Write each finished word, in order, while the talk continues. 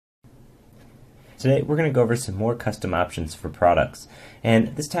Today we're going to go over some more custom options for products,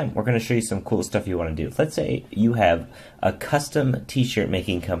 and this time we're going to show you some cool stuff you want to do. Let's say you have a custom t-shirt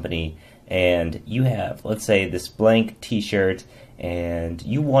making company and you have, let's say, this blank t-shirt and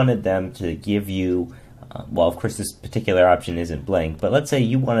you wanted them to give you, well, of course this particular option isn't blank, but let's say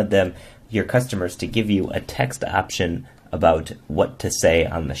you wanted them, your customers, to give you a text option about what to say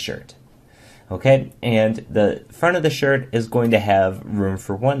on the shirt. Okay, and the front of the shirt is going to have room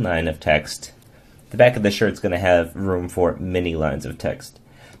for one line of text. The back of the shirt is going to have room for many lines of text.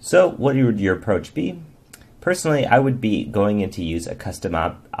 So what would your approach be? Personally, I would be going in to use a custom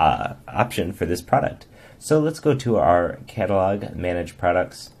option for this product. So let's go to our catalog, manage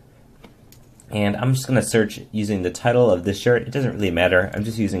products, and I'm just going to search using the title of this shirt. It doesn't really matter. I'm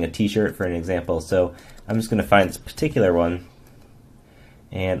just using a t-shirt for an example, so I'm just going to find this particular one.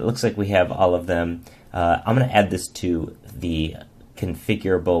 And it looks like we have all of them. I'm going to add this to the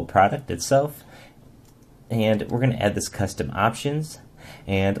configurable product itself. And we're going to add this custom options.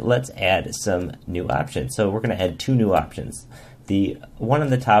 And let's add some new options. So we're going to add two new options. The one on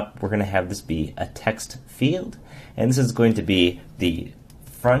the top, we're going to have this be a text field. And this is going to be the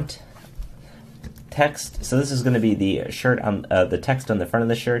front text. So this is going to be the shirt on the text on the front of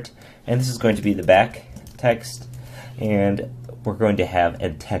the shirt. And this is going to be the back text. And we're going to have a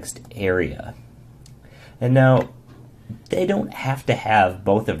text area. And now, they don't have to have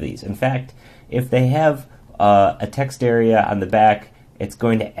both of these. In fact, if they have a text area on the back, it's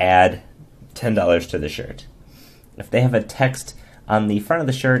going to add $10 to the shirt. If they have a text on the front of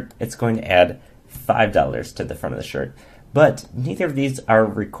the shirt, it's going to add $5 to the front of the shirt. But neither of these are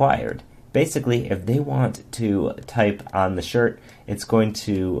required. Basically, if they want to type on the shirt, it's going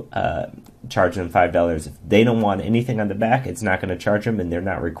to charge them $5. If they don't want anything on the back, it's not going to charge them, and they're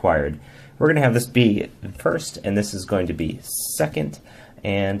not required. We're going to have this be first, and this is going to be second,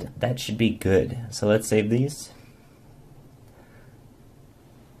 and that should be good. So let's save these.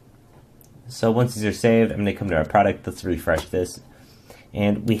 So once these are saved, I'm going to come to our product. Let's refresh this,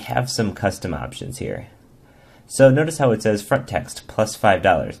 and we have some custom options here. So notice how it says front text plus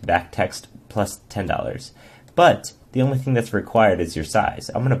 $5, back text plus $10. But the only thing that's required is your size.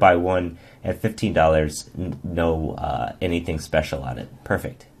 I'm going to buy one at $15, no anything special on it.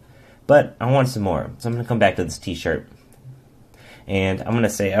 Perfect. But I want some more. So I'm going to come back to this t-shirt. And I'm going to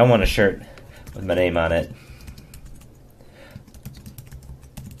say I want a shirt with my name on it.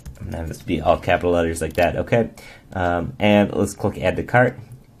 I'm going to have this be all capital letters like that. Okay. And let's click add to cart.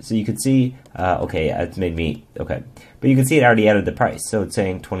 So you can see, okay, it's made me, okay. But you can see it already added the price. So it's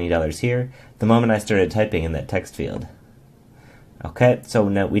saying $20 here the moment I started typing in that text field. Okay, so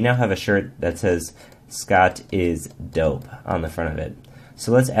now we now have a shirt that says Scott is dope on the front of it.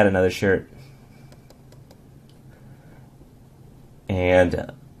 So let's add another shirt.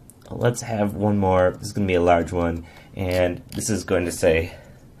 And let's have one more. This is going to be a large one. And this is going to say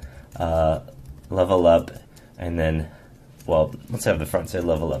level up, and then, well, let's have the front say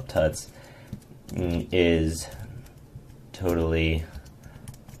level up tuts is totally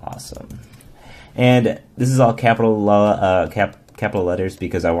awesome. And this is all capital letters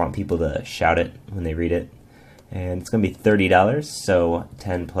because I want people to shout it when they read it. And it's going to be $30, so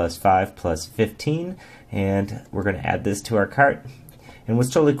 10 plus 5 plus 15. And we're going to add this to our cart. And what's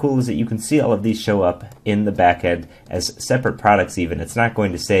totally cool is that you can see all of these show up in the back end as separate products even. It's not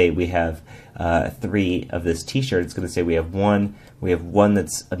going to say we have 3 of this t-shirt. It's going to say we have one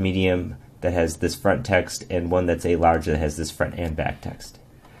that's a medium that has this front text, and one that's a large that has this front and back text.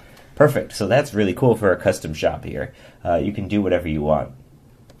 Perfect. So that's really cool for a custom shop here. You can do whatever you want.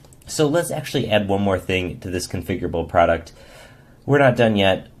 So let's actually add one more thing to this configurable product. We're not done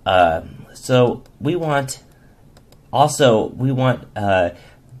yet. So we want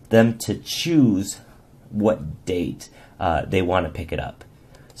them to choose what date they want to pick it up.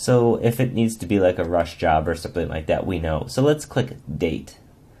 So if it needs to be like a rush job or something like that, we know. So let's click date.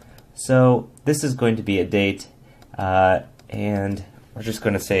 So this is going to be a date, and we're just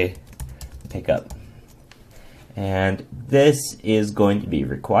going to say pick up. And this is going to be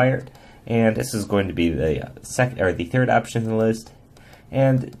required, and this is going to be the second or the third option in the list.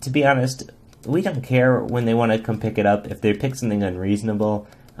 And to be honest, we don't care when they want to come pick it up. If they pick something unreasonable,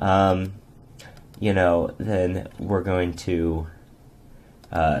 you know, then we're going to,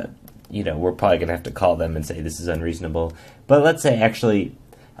 you know, we're probably going to have to call them and say this is unreasonable. But let's say actually,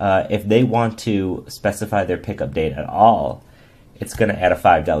 if they want to specify their pickup date at all, it's going to add a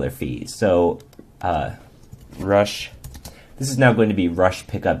 $5 fee. So, rush, this is now going to be rush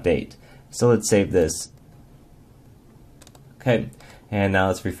pickup date. So let's save this. Okay, and now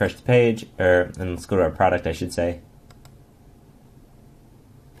let's refresh the page, and let's go to our product, I should say.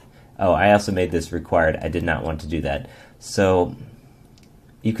 Oh, I also made this required. I did not want to do that. So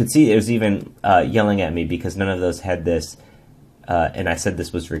you could see it was even yelling at me because none of those had this, and I said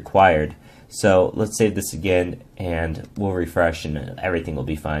this was required. So let's save this again, and we'll refresh, and everything will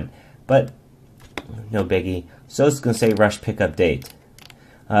be fine. But no biggie. So it's going to say rush pickup date.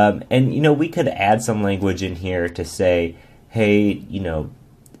 And, we could add some language in here to say, hey,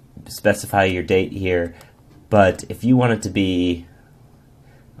 specify your date here. But if you want it to be,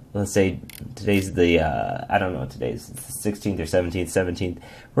 let's say today's the, I don't know, today's the 16th or 17th,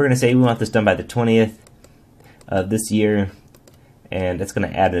 we're going to say we want this done by the 20th of this year. And it's going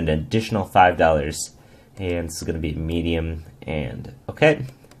to add an additional $5. And it's going to be medium. And okay.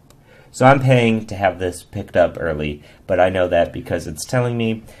 So I'm paying to have this picked up early, but I know that because it's telling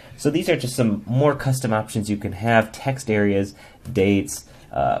me. So these are just some more custom options you can have: text areas, dates,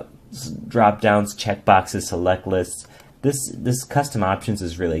 drop downs, checkboxes, select lists. This custom options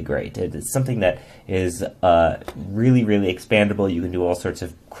is really great. It's something that is really, really expandable. You can do all sorts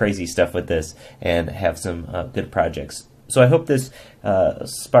of crazy stuff with this and have some good projects. So I hope this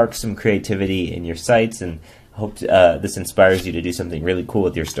sparks some creativity in your sites, and hope this inspires you to do something really cool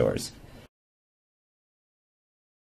with your stores.